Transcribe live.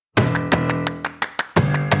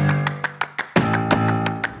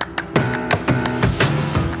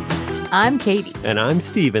I'm Katie. And I'm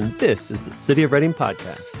Steve, and this is the City of Reading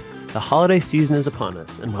podcast. The holiday season is upon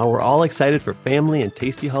us, and while we're all excited for family and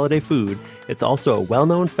tasty holiday food, it's also a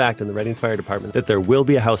well-known fact in the Reading Fire Department that there will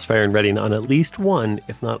be a house fire in Reading on at least one,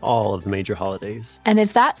 if not all, of the major holidays. And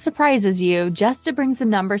if that surprises you, just to bring some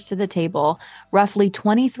numbers to the table, roughly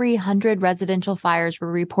 2,300 residential fires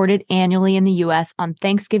were reported annually in the U.S. on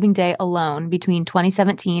Thanksgiving Day alone between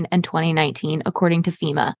 2017 and 2019, according to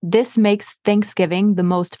FEMA. This makes Thanksgiving the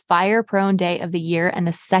most fire-prone day of the year and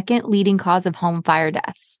the second leading cause of home fire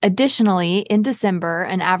deaths. Additionally, in December,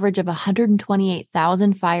 an average of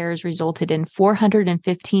 128,000 fires resulted in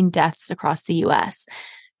 415 deaths across the U.S.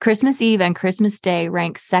 Christmas Eve and Christmas Day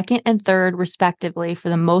rank second and third, respectively, for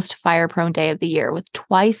the most fire-prone day of the year, with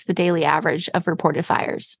twice the daily average of reported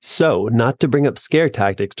fires. So, not to bring up scare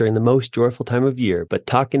tactics during the most joyful time of year, but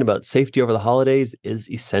talking about safety over the holidays is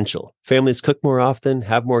essential. Families cook more often,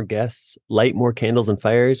 have more guests, light more candles and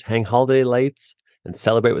fires, hang holiday lights, and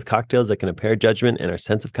celebrate with cocktails that can impair judgment and our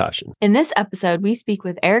sense of caution. In this episode, we speak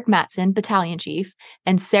with Eric Matson, Battalion Chief,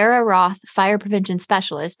 and Sarah Roth, Fire Prevention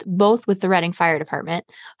Specialist, both with the Reading Fire Department,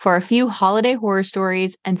 for a few holiday horror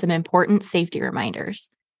stories and some important safety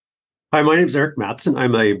reminders. Hi, my name is Eric Matson.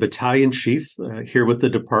 I'm a battalion chief here with the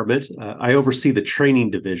department. I oversee the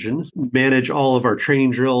training division, manage all of our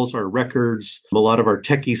training drills, our records, a lot of our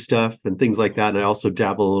techie stuff and things like that. And I also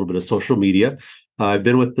dabble a little bit of social media. I've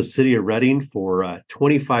been with the city of Reading for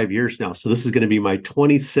 25 years now. So this is going to be my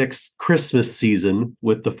 26th Christmas season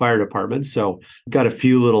with the fire department. So got a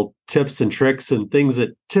few little tips and tricks and things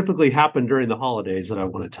that typically happen during the holidays that I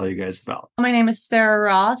want to tell you guys about. My name is Sarah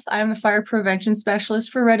Roth. I'm the Fire Prevention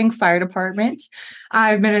Specialist for Reading Fire Department.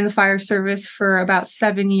 I've been in the fire service for about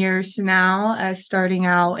 7 years now, starting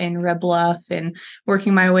out in Red Bluff and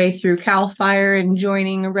working my way through CAL FIRE and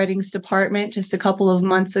joining Reading's department just a couple of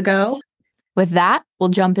months ago. With that, we'll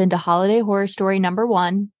jump into holiday horror story number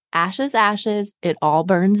 1, Ashes, Ashes, It All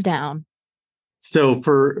Burns Down. So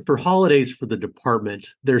for holidays for the department,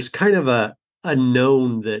 there's kind of a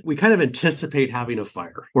known that we kind of anticipate having a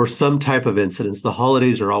fire or some type of incidents. The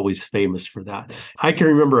holidays are always famous for that. I can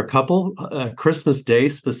remember a couple, Christmas Day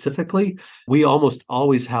specifically, we almost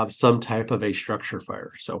always have some type of a structure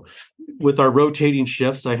fire. So with our rotating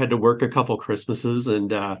shifts, I had to work a couple Christmases.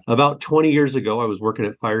 And about 20 years ago, I was working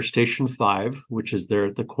at Fire Station 5, which is there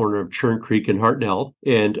at the corner of Churn Creek and Hartnell.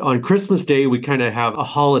 And on Christmas Day, we kind of have a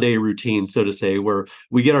holiday routine, so to say, where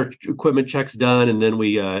we get our equipment checks done. And then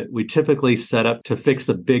we typically set up to fix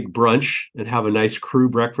a big brunch and have a nice crew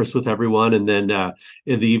breakfast with everyone. And then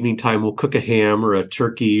in the evening time, we'll cook a ham or a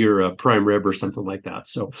turkey or a prime rib or something like that.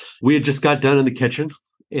 So we had just got done in the kitchen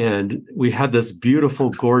and we had this beautiful,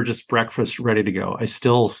 gorgeous breakfast ready to go. I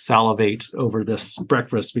still salivate over this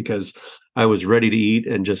breakfast because I was ready to eat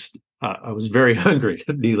and just, I was very hungry,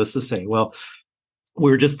 needless to say. Well,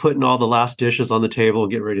 we were just putting all the last dishes on the table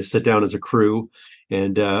and getting ready to sit down as a crew.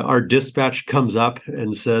 And our dispatch comes up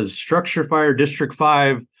and says, Structure Fire District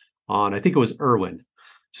 5 on, I think it was Irwin.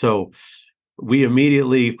 So we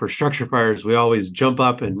immediately, for structure fires, we always jump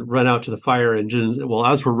up and run out to the fire engines. Well,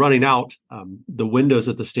 as we're running out, the windows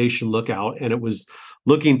at the station look out, and it was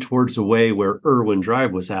looking towards the way where Irwin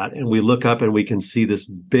Drive was at. And we look up and we can see this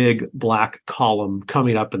big black column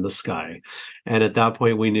coming up in the sky. And at that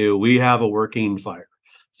point, we knew we have a working fire.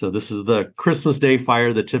 So this is the Christmas Day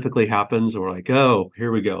fire that typically happens. We're like, oh,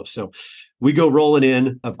 here we go. So we go rolling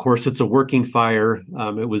in. Of course, it's a working fire.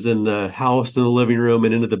 It was in the house, in the living room,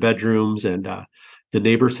 and into the bedrooms. And the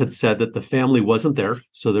neighbors had said that the family wasn't there.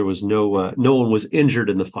 So there was no one was injured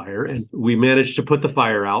in the fire. And we managed to put the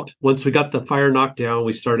fire out. Once we got the fire knocked down,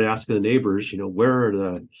 we started asking the neighbors, where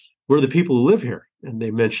are the people who live here? And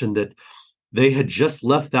they mentioned that they had just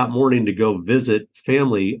left that morning to go visit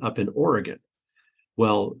family up in Oregon.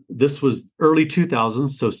 Well, this was early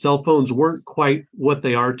 2000s, so cell phones weren't quite what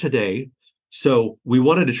they are today. So we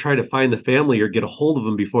wanted to try to find the family or get a hold of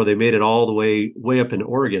them before they made it all the way up in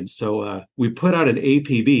Oregon. So we put out an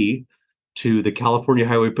APB to the California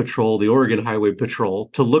Highway Patrol, the Oregon Highway Patrol,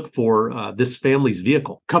 to look for this family's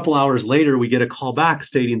vehicle. A couple hours later, we get a call back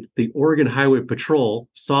stating the Oregon Highway Patrol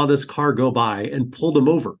saw this car go by and pulled them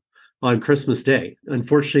over on Christmas Day.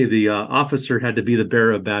 Unfortunately, the officer had to be the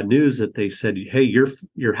bearer of bad news that they said, hey,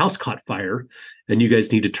 your house caught fire and you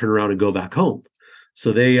guys need to turn around and go back home.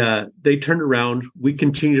 So they turned around. We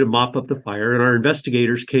continued to mop up the fire, and our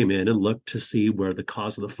investigators came in and looked to see where the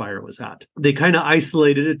cause of the fire was at. They kind of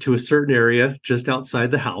isolated it to a certain area just outside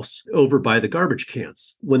the house over by the garbage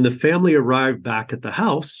cans. When the family arrived back at the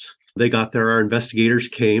house, they got there, our investigators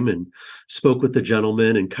came and spoke with the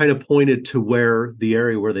gentleman and kind of pointed to where the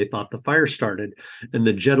area where they thought the fire started. And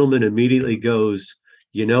the gentleman immediately goes,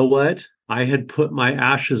 you know what? I had put my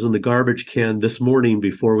ashes in the garbage can this morning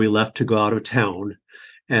before we left to go out of town,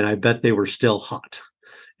 and I bet they were still hot.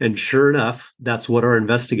 And sure enough, that's what our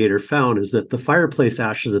investigator found, is that the fireplace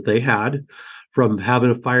ashes that they had from having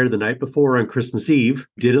a fire the night before on Christmas Eve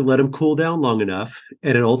didn't let them cool down long enough.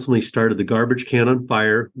 And it ultimately started the garbage can on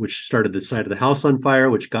fire, which started the side of the house on fire,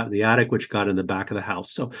 which got in the attic, which got in the back of the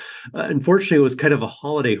house. So unfortunately, it was kind of a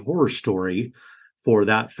holiday horror story for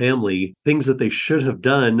that family. Things that they should have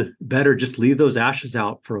done better, just leave those ashes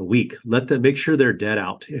out for a week. Let them, make sure they're dead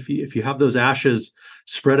out. If you have those ashes,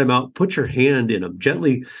 spread them out, put your hand in them,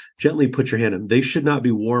 gently put your hand in them. They should not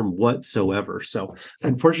be warm whatsoever. So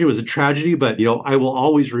unfortunately, it was a tragedy, but I will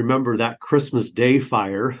always remember that Christmas Day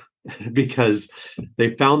fire because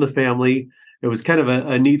they found the family. It was kind of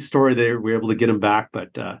a neat story. They were able to get them back,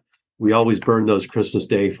 but we always burn those Christmas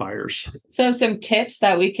Day fires. So some tips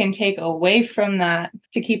that we can take away from that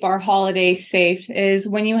to keep our holidays safe is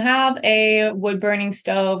when you have a wood burning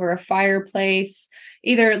stove or a fireplace,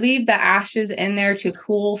 either leave the ashes in there to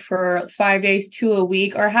cool for 5 days to a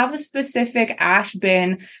week, or have a specific ash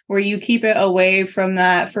bin where you keep it away from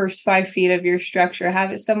that first 5 feet of your structure.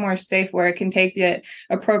 Have it somewhere safe where it can take the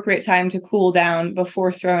appropriate time to cool down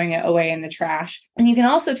before throwing it away in the trash. And you can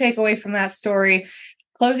also take away from that story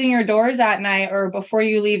closing your doors at night or before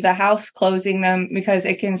you leave the house, closing them, because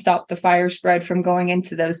it can stop the fire spread from going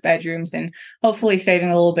into those bedrooms and hopefully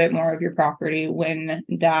saving a little bit more of your property when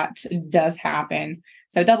that does happen.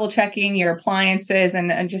 So double checking your appliances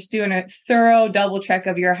and just doing a thorough double check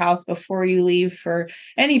of your house before you leave for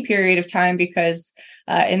any period of time, because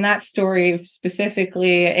in that story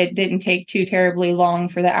specifically, it didn't take too terribly long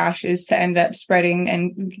for the ashes to end up spreading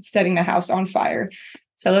and setting the house on fire.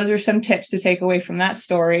 So those are some tips to take away from that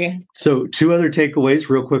story. So 2 other takeaways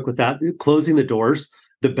real quick with that. Closing the doors.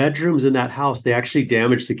 The bedrooms in that house, they actually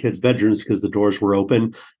damaged the kids' bedrooms because the doors were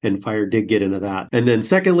open and fire did get into that. And then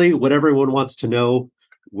secondly, what everyone wants to know,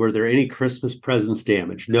 were there any Christmas presents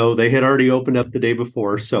damaged? No, they had already opened up the day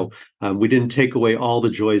before. So we didn't take away all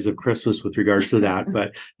the joys of Christmas with regards to that.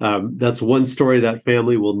 But that's one story that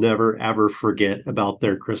family will never, ever forget about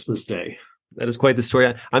their Christmas Day. That is quite the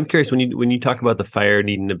story. I'm curious, when you talk about the fire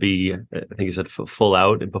needing to be, I think you said full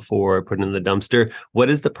out before putting in the dumpster, what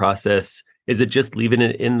is the process? Is it just leaving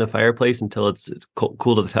it in the fireplace until it's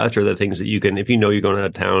cool to the touch, or the things that you can, if you know you're going out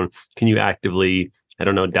of town, can you actively, I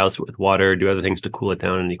don't know, douse it with water, do other things to cool it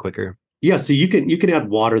down any quicker? Yeah, so you can add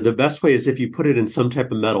water. The best way is if you put it in some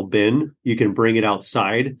type of metal bin, you can bring it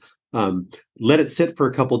outside, let it sit for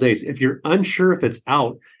a couple of days. If you're unsure if it's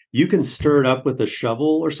out, you can stir it up with a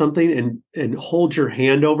shovel or something and hold your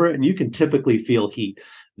hand over it, and you can typically feel heat.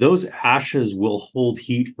 Those ashes will hold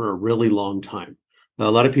heat for a really long time.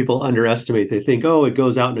 A lot of people underestimate. They think, oh, it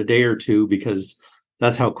goes out in a day or two because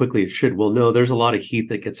that's how quickly it should. Well, no, there's a lot of heat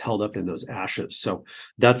that gets held up in those ashes. So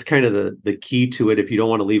that's kind of the key to it if you don't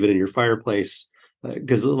want to leave it in your fireplace.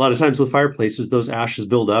 Because a lot of times with fireplaces, those ashes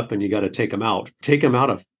build up and you got to take them out. Take them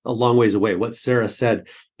out a long ways away. What Sarah said,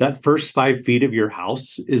 that first 5 feet of your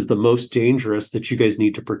house is the most dangerous that you guys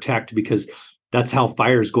need to protect, because that's how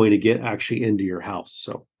fire is going to get actually into your house.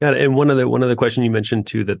 So yeah, and one of the question you mentioned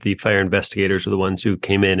too, that the fire investigators are the ones who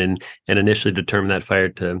came in and initially determined that fire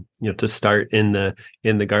to start in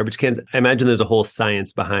the garbage cans. I imagine there's a whole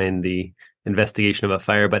science behind the investigation of a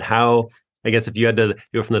fire, but how, I guess if you had to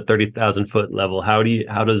go from the 30,000 foot level, how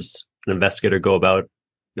does an investigator go about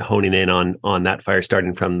honing in on that fire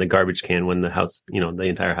starting from the garbage can when the house, the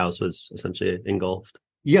entire house was essentially engulfed?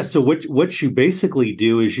 Yeah, so what you basically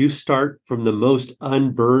do is you start from the most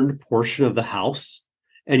unburned portion of the house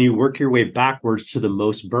and you work your way backwards to the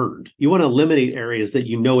most burned. You want to eliminate areas that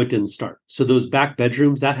it didn't start. So those back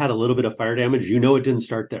bedrooms that had a little bit of fire damage, it didn't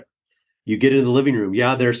start there. You get into the living room.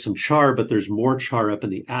 Yeah, there's some char, but there's more char up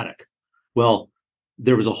in the attic. Well,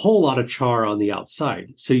 there was a whole lot of char on the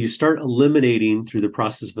outside. So you start eliminating through the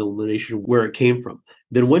process of elimination where it came from.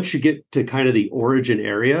 Then once you get to kind of the origin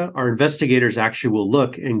area, our investigators actually will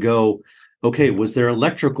look and go, okay, was there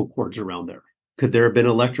electrical cords around there? Could there have been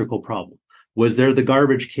an electrical problem? Was there the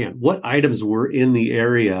garbage can? What items were in the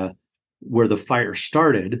area where the fire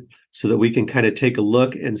started, so that we can kind of take a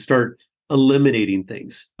look and start eliminating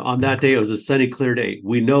things. On that day, it was a sunny, clear day.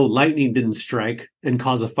 We know lightning didn't strike and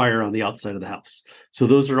cause a fire on the outside of the house. So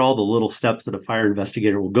those are all the little steps that a fire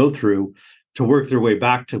investigator will go through to work their way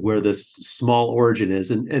back to where this small origin is.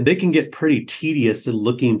 And they can get pretty tedious in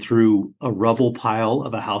looking through a rubble pile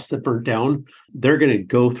of a house that burnt down. They're going to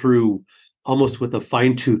go through almost with a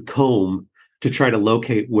fine-tooth comb to try to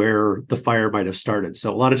locate where the fire might have started.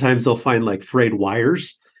 So a lot of times they'll find like frayed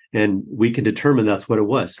wires and we can determine that's what it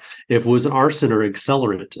was. If it was an arson or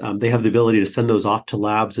accelerant, they have the ability to send those off to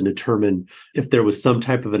labs and determine if there was some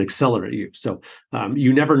type of an accelerant used. So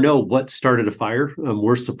you never know what started a fire.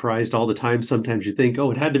 We're surprised all the time. Sometimes you think,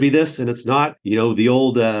 oh, it had to be this, and it's not. The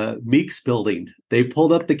old Meeks building, they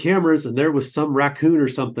pulled up the cameras and there was some raccoon or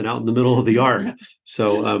something out in the middle of the yard.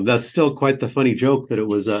 So that's still quite the funny joke that it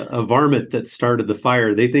was a varmint that started the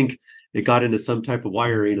fire. They think it got into some type of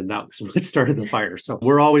wiring and that's what started the fire. So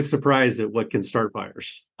we're always surprised at what can start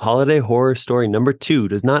fires. Holiday horror story number 2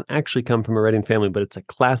 does not actually come from a Reading family, but it's a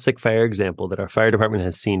classic fire example that our fire department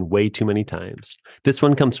has seen way too many times. This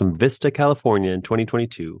one comes from Vista, California in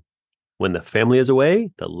 2022. When the family is away,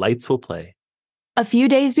 the lights will play. A few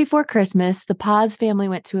days before Christmas, the Paz family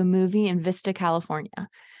went to a movie in Vista, California.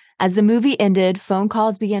 As the movie ended, phone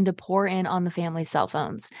calls began to pour in on the family's cell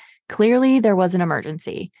phones. Clearly, there was an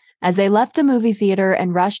emergency. As they left the movie theater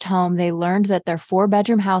and rushed home, they learned that their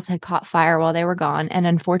 4-bedroom house had caught fire while they were gone, and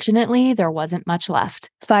unfortunately, there wasn't much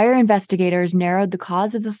left. Fire investigators narrowed the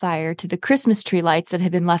cause of the fire to the Christmas tree lights that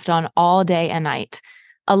had been left on all day and night.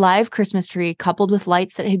 A live Christmas tree, coupled with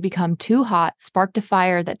lights that had become too hot, sparked a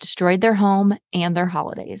fire that destroyed their home and their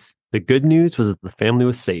holidays. The good news was that the family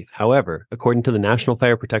was safe. However, according to the National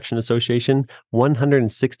Fire Protection Association,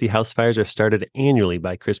 160 house fires are started annually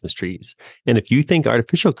by Christmas trees. And if you think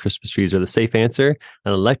artificial Christmas trees are the safe answer,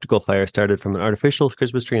 an electrical fire started from an artificial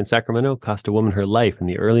Christmas tree in Sacramento cost a woman her life in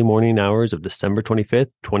the early morning hours of December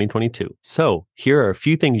 25th, 2022. So here are a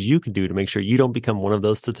few things you can do to make sure you don't become one of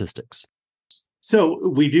those statistics. So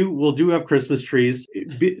we'll do have Christmas trees.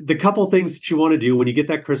 The couple things that you want to do when you get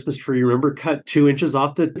that Christmas tree, remember, cut 2 inches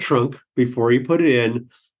off the trunk before you put it in.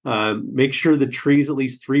 Make sure the tree's at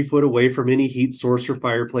least 3 foot away from any heat source or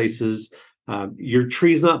fireplaces. Your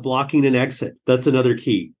tree's not blocking an exit. That's another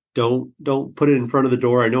key. Don't put it in front of the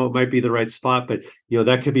door. I know it might be the right spot, but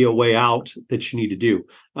that could be a way out that you need to do.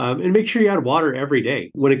 And make sure you add water every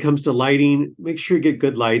day. When it comes to lighting, make sure you get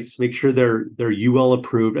good lights. Make sure they're UL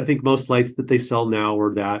approved. I think most lights that they sell now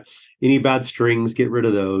are that. Any bad strings, get rid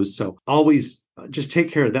of those. So always just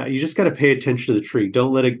take care of that. You just got to pay attention to the tree.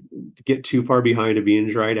 Don't let it get too far behind and being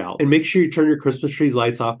dried out. And make sure you turn your Christmas tree's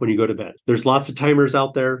lights off when you go to bed. There's lots of timers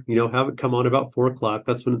out there. Have it come on about 4 o'clock.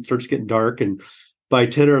 That's when it starts getting dark. And by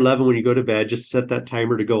 10 or 11, when you go to bed, just set that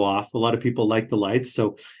timer to go off. A lot of people like the lights.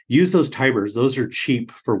 So use those timers. Those are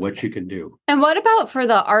cheap for what you can do. And what about for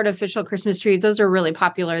the artificial Christmas trees? Those are really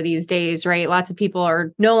popular these days, right? Lots of people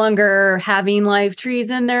are no longer having live trees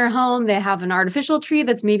in their home. They have an artificial tree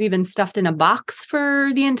that's maybe been stuffed in a box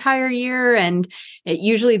for the entire year. And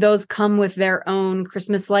usually those come with their own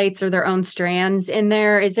Christmas lights or their own strands in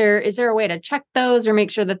there. Is there a way to check those or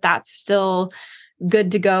make sure that that's still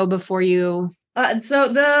good to go before you... So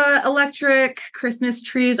the electric Christmas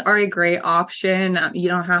trees are a great option. You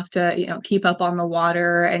don't have to, keep up on the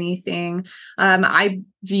water or anything. I've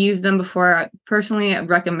used them before. Personally, I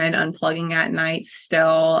recommend unplugging at night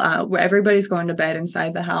still. Everybody's going to bed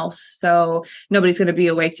inside the house, so nobody's going to be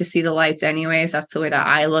awake to see the lights anyways. That's the way that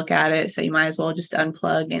I look at it. So you might as well just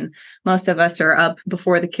unplug. And most of us are up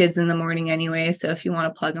before the kids in the morning anyway. So if you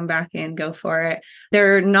want to plug them back in, go for it.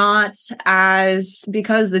 They're not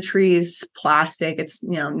because the tree is plastic, it's,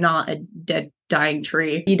 not a dead dying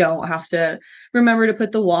tree. You don't have to remember to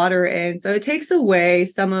put the water in. So it takes away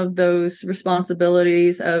some of those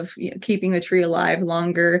responsibilities of keeping the tree alive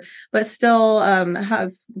longer, but still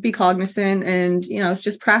be cognizant and,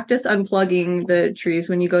 just practice unplugging the trees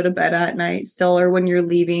when you go to bed at night still, or when you're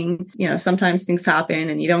leaving. Sometimes things happen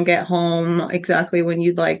and you don't get home exactly when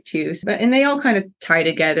you'd like to. And they all kind of tie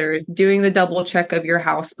together. Doing the double check of your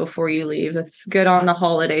house before you leave. That's good on the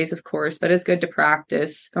holidays, of course, but it's good to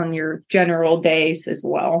practice on your general days as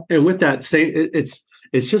well. And with that,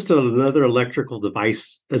 it's just another electrical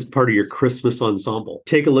device as part of your Christmas ensemble.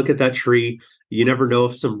 Take a look at that tree. You never know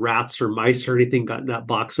if some rats or mice or anything got in that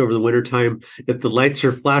box over the wintertime. If the lights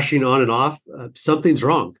are flashing on and off, something's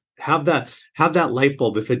wrong. Have that light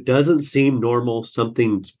bulb. If it doesn't seem normal,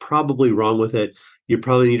 something's probably wrong with it. You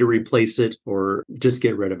probably need to replace it or just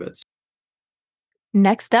get rid of it.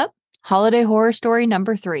 Next up, holiday horror story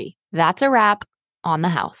number 3. That's a wrap on the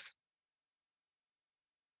house.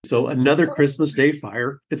 So another Christmas Day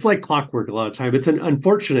fire. It's like clockwork a lot of time. It's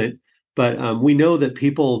unfortunate, but we know that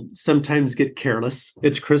people sometimes get careless.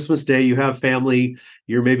 It's Christmas Day. You have family.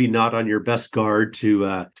 You're maybe not on your best guard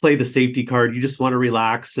to play the safety card. You just want to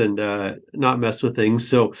relax and not mess with things.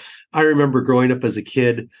 So I remember growing up as a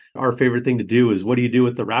kid, our favorite thing to do is, what do you do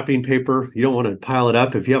with the wrapping paper? You don't want to pile it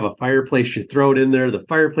up. If you have a fireplace, you throw it in there. The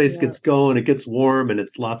fireplace gets going, it gets warm, and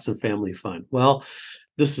it's lots of family fun. Well,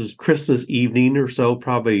 this is Christmas evening or so,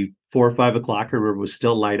 probably 4 or 5 o'clock. I remember it was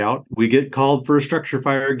still light out. We get called for a structure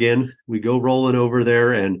fire again. We go rolling over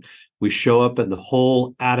there and we show up and the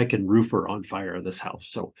whole attic and roof are on fire of this house.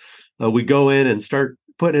 So we go in and start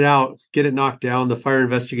putting it out, get it knocked down. The fire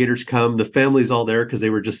investigators come. The family's all there because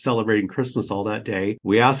they were just celebrating Christmas all that day.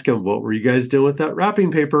 We ask them, what were you guys doing with that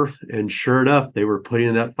wrapping paper? And sure enough, they were putting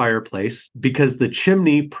in that fireplace because the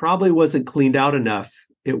chimney probably wasn't cleaned out enough.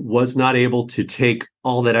 It was not able to take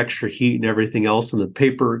all that extra heat and everything else. And the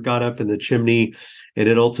paper got up in the chimney and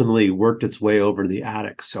it ultimately worked its way over the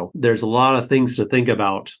attic. So there's a lot of things to think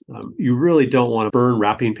about. You really don't want to burn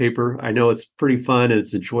wrapping paper. I know it's pretty fun and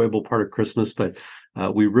it's an enjoyable part of Christmas, but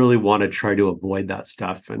we really want to try to avoid that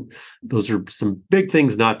stuff. And those are some big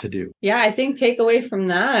things not to do. Yeah, I think takeaway from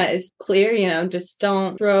that is clear, just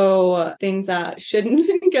don't throw things that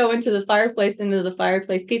shouldn't go into the fireplace.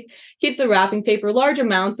 Keep the wrapping paper, large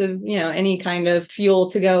amounts of, any kind of fuel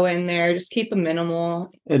to go in there. Just keep them minimal.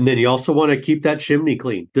 And then you also want to keep that chimney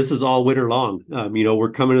clean. This is all winter long.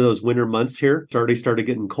 We're coming to those winter months here. It's already started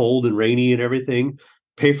getting cold and rainy and everything.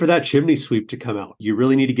 Pay for that chimney sweep to come out. You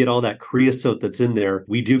really need to get all that creosote that's in there.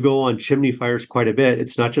 We do go on chimney fires quite a bit.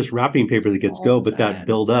 It's not just wrapping paper that gets go, but that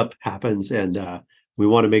buildup happens. And we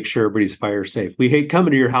want to make sure everybody's fire safe. We hate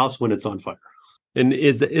coming to your house when it's on fire. And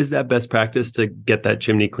is that best practice to get that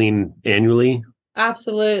chimney clean annually?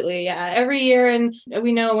 Absolutely. Yeah. Every year. And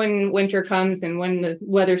we know when winter comes and when the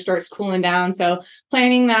weather starts cooling down. So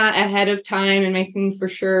planning that ahead of time and making for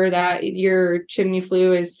sure that your chimney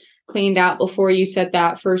flue is cleaned out before you set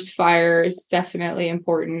that first fire is definitely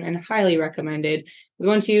important and highly recommended.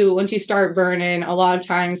 Once you start burning, a lot of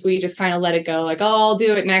times we just kind of let it go, like, oh, I'll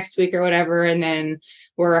do it next week or whatever. And then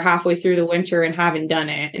we're halfway through the winter and haven't done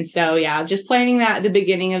it. And so, yeah, just planning that at the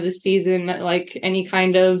beginning of the season, like any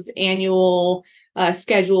kind of annual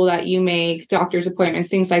schedule that you make, doctor's appointments,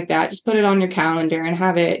 things like that. Just put it on your calendar and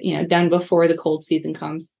have it, done before the cold season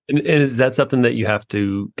comes. And is that something that you have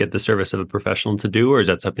to get the service of a professional to do, or is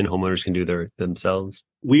that something homeowners can do themselves?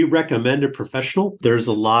 We recommend a professional. There's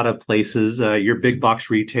a lot of places, your big box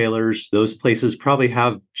retailers, those places probably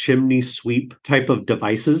have chimney sweep type of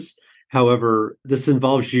devices. However, this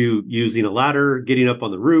involves you using a ladder, getting up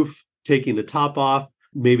on the roof, taking the top off,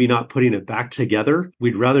 maybe not putting it back together.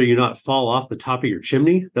 We'd rather you not fall off the top of your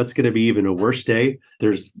chimney. That's going to be even a worse day.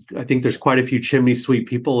 I think there's quite a few chimney sweep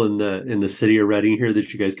people in the city of Reading here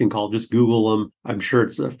that you guys can call. Just Google them. I'm sure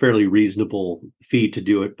it's a fairly reasonable fee to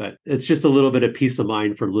do it, but it's just a little bit of peace of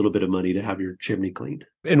mind for a little bit of money to have your chimney cleaned.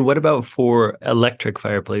 And what about for electric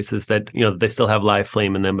fireplaces that, they still have live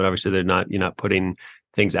flame in them, but obviously you're not putting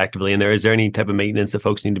things actively in there. Is there any type of maintenance that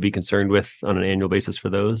folks need to be concerned with on an annual basis for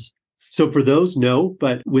those? So for those, no,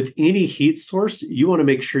 but with any heat source, you want to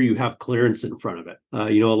make sure you have clearance in front of it. A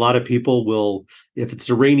lot of people will, if it's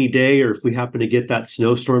a rainy day or if we happen to get that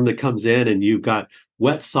snowstorm that comes in and you've got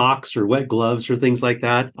wet socks or wet gloves or things like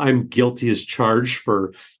that, I'm guilty as charged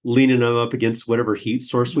for leaning them up against whatever heat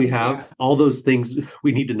source we have. Yeah. All those things,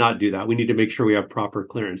 we need to not do that. We need to make sure we have proper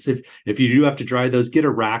clearance. If you do have to dry those, get a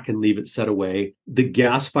rack and leave it set away. The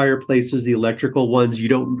gas fireplaces, the electrical ones, you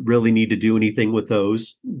don't really need to do anything with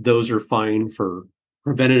those. Those are fine for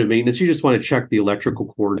preventative maintenance. You just want to check the electrical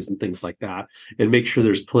cords and things like that and make sure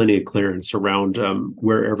there's plenty of clearance around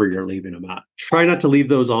wherever you're leaving them at. Try not to leave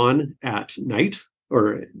those on at night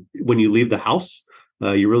or when you leave the house.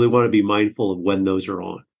 You really want to be mindful of when those are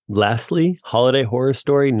on. Lastly, holiday horror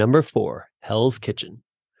story number 4, Hell's Kitchen.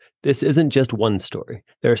 This isn't just one story.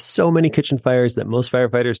 There are so many kitchen fires that most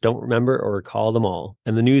firefighters don't remember or recall them all,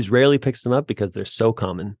 and the news rarely picks them up because they're so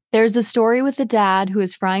common. There's the story with the dad who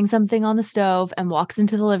is frying something on the stove and walks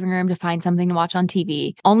into the living room to find something to watch on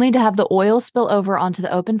TV, only to have the oil spill over onto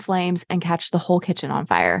the open flames and catch the whole kitchen on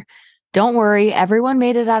fire. Don't worry, everyone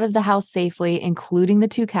made it out of the house safely, including the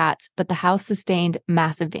 2 cats, but the house sustained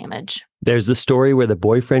massive damage. There's the story where the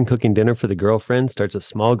boyfriend cooking dinner for the girlfriend starts a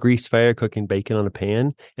small grease fire cooking bacon on a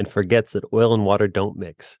pan and forgets that oil and water don't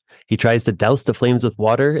mix. He tries to douse the flames with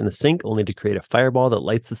water in the sink only to create a fireball that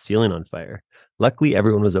lights the ceiling on fire. Luckily,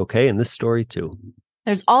 everyone was okay in this story too.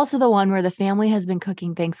 There's also the one where the family has been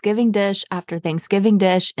cooking Thanksgiving dish after Thanksgiving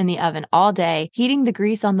dish in the oven all day, heating the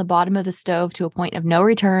grease on the bottom of the stove to a point of no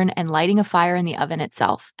return and lighting a fire in the oven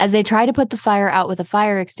itself. As they try to put the fire out with a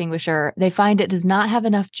fire extinguisher, they find it does not have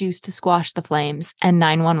enough juice to squash the flames, and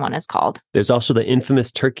 911 is called. There's also the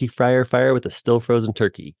infamous turkey fryer fire with a still frozen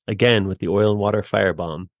turkey, again with the oil and water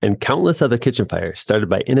firebomb, and countless other kitchen fires started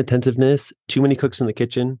by inattentiveness, too many cooks in the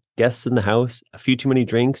kitchen, guests in the house, a few too many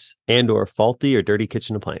drinks, and/or faulty or dirty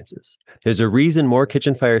kitchen appliances. There's a reason more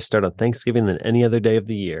kitchen fires start on Thanksgiving than any other day of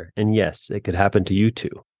the year, and yes, it could happen to you too.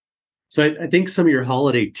 So I think some of your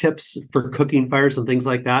holiday tips for cooking fires and things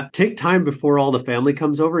like that, take time before all the family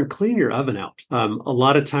comes over and clean your oven out. A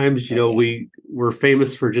lot of times, we're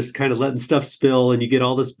famous for just kind of letting stuff spill and you get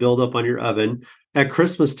all this buildup on your oven. At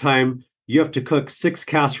Christmas time, you have to cook 6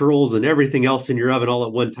 casseroles and everything else in your oven all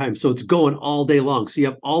at one time. So it's going all day long. So you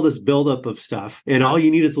have all this buildup of stuff, and all you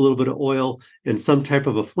need is a little bit of oil and some type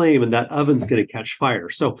of a flame, and that oven's going to catch fire.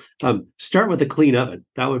 So start with a clean oven.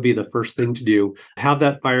 That would be the first thing to do. Have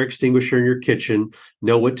that fire extinguisher in your kitchen.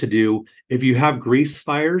 Know what to do. If you have grease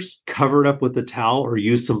fires, cover it up with a towel or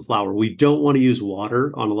use some flour. We don't want to use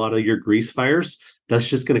water on a lot of your grease fires. That's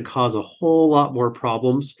just going to cause a whole lot more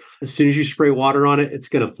problems. As soon as you spray water on it, it's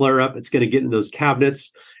going to flare up. It's going to get in those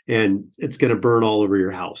cabinets and it's going to burn all over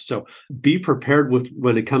your house. So be prepared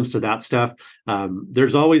when it comes to that stuff.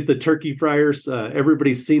 There's always the turkey fryers.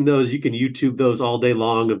 Everybody's seen those. You can YouTube those all day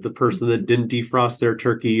long of the person that didn't defrost their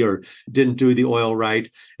turkey or didn't do the oil right.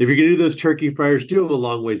 If you're going to do those turkey fryers, do them a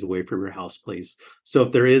long ways away from your house, please. So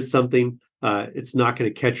if there is something, it's not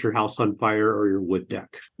going to catch your house on fire or your wood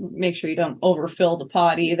deck. Make sure you don't overfill the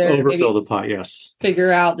pot either. Overfill the pot, yes.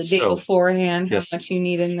 Figure out the day beforehand how much you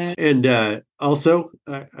need in there. And also,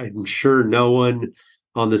 I'm sure no one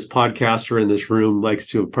on this podcast or in this room likes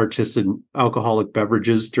to have participated in alcoholic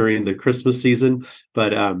beverages during the Christmas season.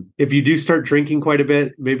 But if you do start drinking quite a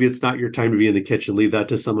bit, maybe it's not your time to be in the kitchen. Leave that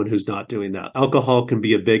to someone who's not doing that. Alcohol can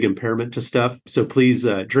be a big impairment to stuff. So please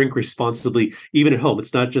drink responsibly, even at home.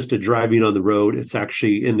 It's not just a driving on the road. It's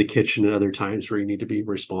actually in the kitchen at other times where you need to be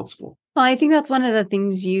responsible. Well, I think that's one of the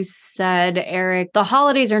things you said, Eric. The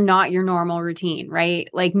holidays are not your normal routine, right?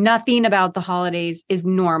 Like nothing about the holidays is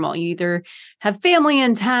normal. You either have family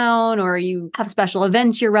in town or you have special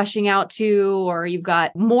events you're rushing out to, or you've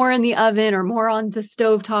got more in the oven or more on the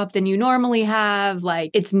stovetop than you normally have.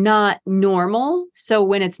 Like it's not normal. So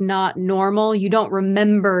when it's not normal, you don't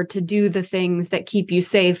remember to do the things that keep you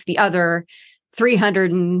safe the other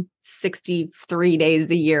 363 days of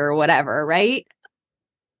the year or whatever, right?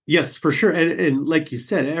 Yes, for sure. And like you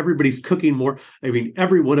said, everybody's cooking more. I mean,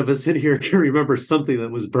 every one of us in here can remember something that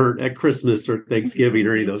was burnt at Christmas or Thanksgiving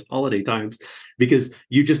or any of those holiday times because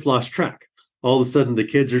you just lost track. All of a sudden the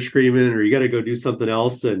kids are screaming or you got to go do something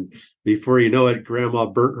else. And before you know it, grandma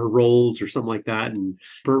burnt her rolls or something like that. And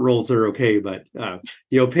burnt rolls are okay, but,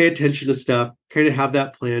 pay attention to stuff, kind of have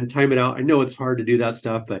that plan, time it out. I know it's hard to do that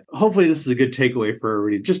stuff, but hopefully this is a good takeaway for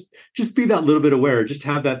everybody. Just be that little bit aware. Just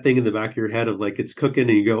have that thing in the back of your head of like, it's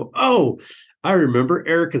cooking and you go, oh, I remember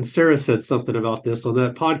Eric and Sarah said something about this on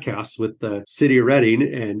that podcast with the city of Reading.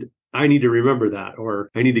 And I need to remember that, or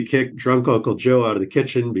I need to kick drunk Uncle Joe out of the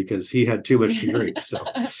kitchen because he had too much to drink. So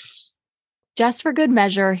Just for good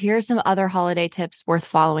measure, here are some other holiday tips worth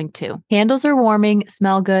following too. Candles are warming,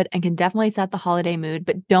 smell good, and can definitely set the holiday mood,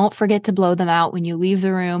 but don't forget to blow them out when you leave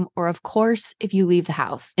the room or, of course, if you leave the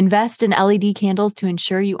house. Invest in LED candles to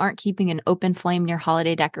ensure you aren't keeping an open flame near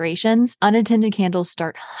holiday decorations. Unattended candles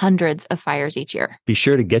start hundreds of fires each year. Be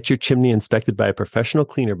sure to get your chimney inspected by a professional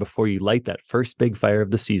cleaner before you light that first big fire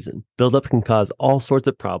of the season. Buildup can cause all sorts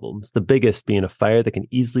of problems, the biggest being a fire that can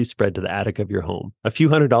easily spread to the attic of your home. A few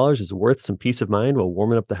 $100s is worth some peace of mind while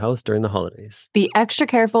warming up the house during the holidays. Be extra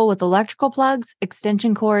careful with electrical plugs,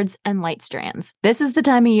 extension cords, and light strands. This is the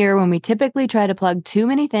time of year when we typically try to plug too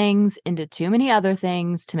many things into too many other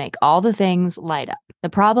things to make all the things light up. The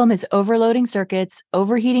problem is overloading circuits,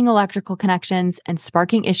 overheating electrical connections, and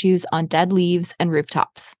sparking issues on dead leaves and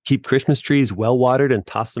rooftops. Keep Christmas trees well watered and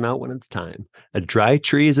toss them out when it's time. A dry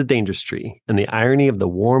tree is a dangerous tree, and the irony of the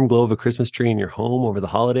warm glow of a Christmas tree in your home over the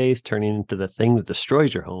holidays turning into the thing that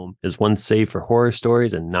destroys your home is one saved for horror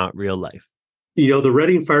stories and not real life. The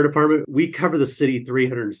Reading Fire Department, we cover the city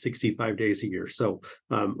 365 days a year. So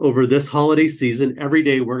over this holiday season, every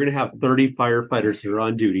day we're going to have 30 firefighters who are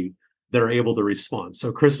on duty that are able to respond.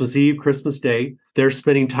 So Christmas Eve, Christmas Day, they're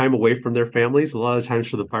spending time away from their families. A lot of times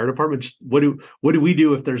for the fire department, just what do we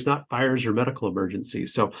do if there's not fires or medical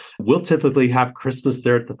emergencies? So we'll typically have Christmas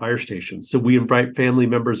there at the fire station. So we invite family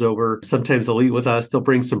members over. Sometimes they'll eat with us. They'll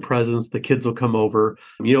bring some presents. The kids will come over.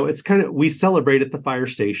 It's we celebrate at the fire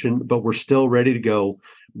station, but we're still ready to go.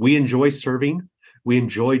 We enjoy serving. We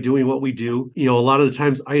enjoy doing what we do. A lot of the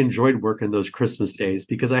times I enjoyed working those Christmas days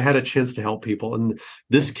because I had a chance to help people. And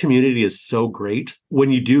this community is so great.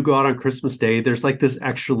 When you do go out on Christmas Day, there's like this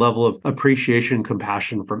extra level of appreciation and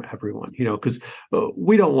compassion from everyone, because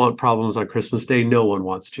we don't want problems on Christmas Day. No one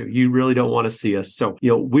wants to. You really don't want to see us. So,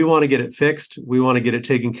 we want to get it fixed. We want to get it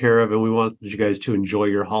taken care of. And we want you guys to enjoy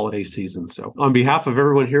your holiday season. So on behalf of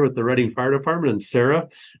everyone here with the Reading Fire Department and Sarah,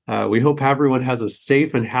 we hope everyone has a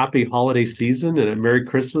safe and happy holiday season. And a Merry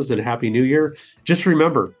Christmas and a Happy New Year. Just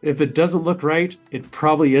remember, if it doesn't look right, it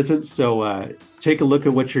probably isn't. So take a look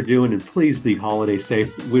at what you're doing and please be holiday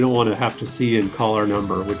safe. We don't want to have to see you and call our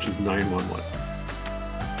number, which is 911.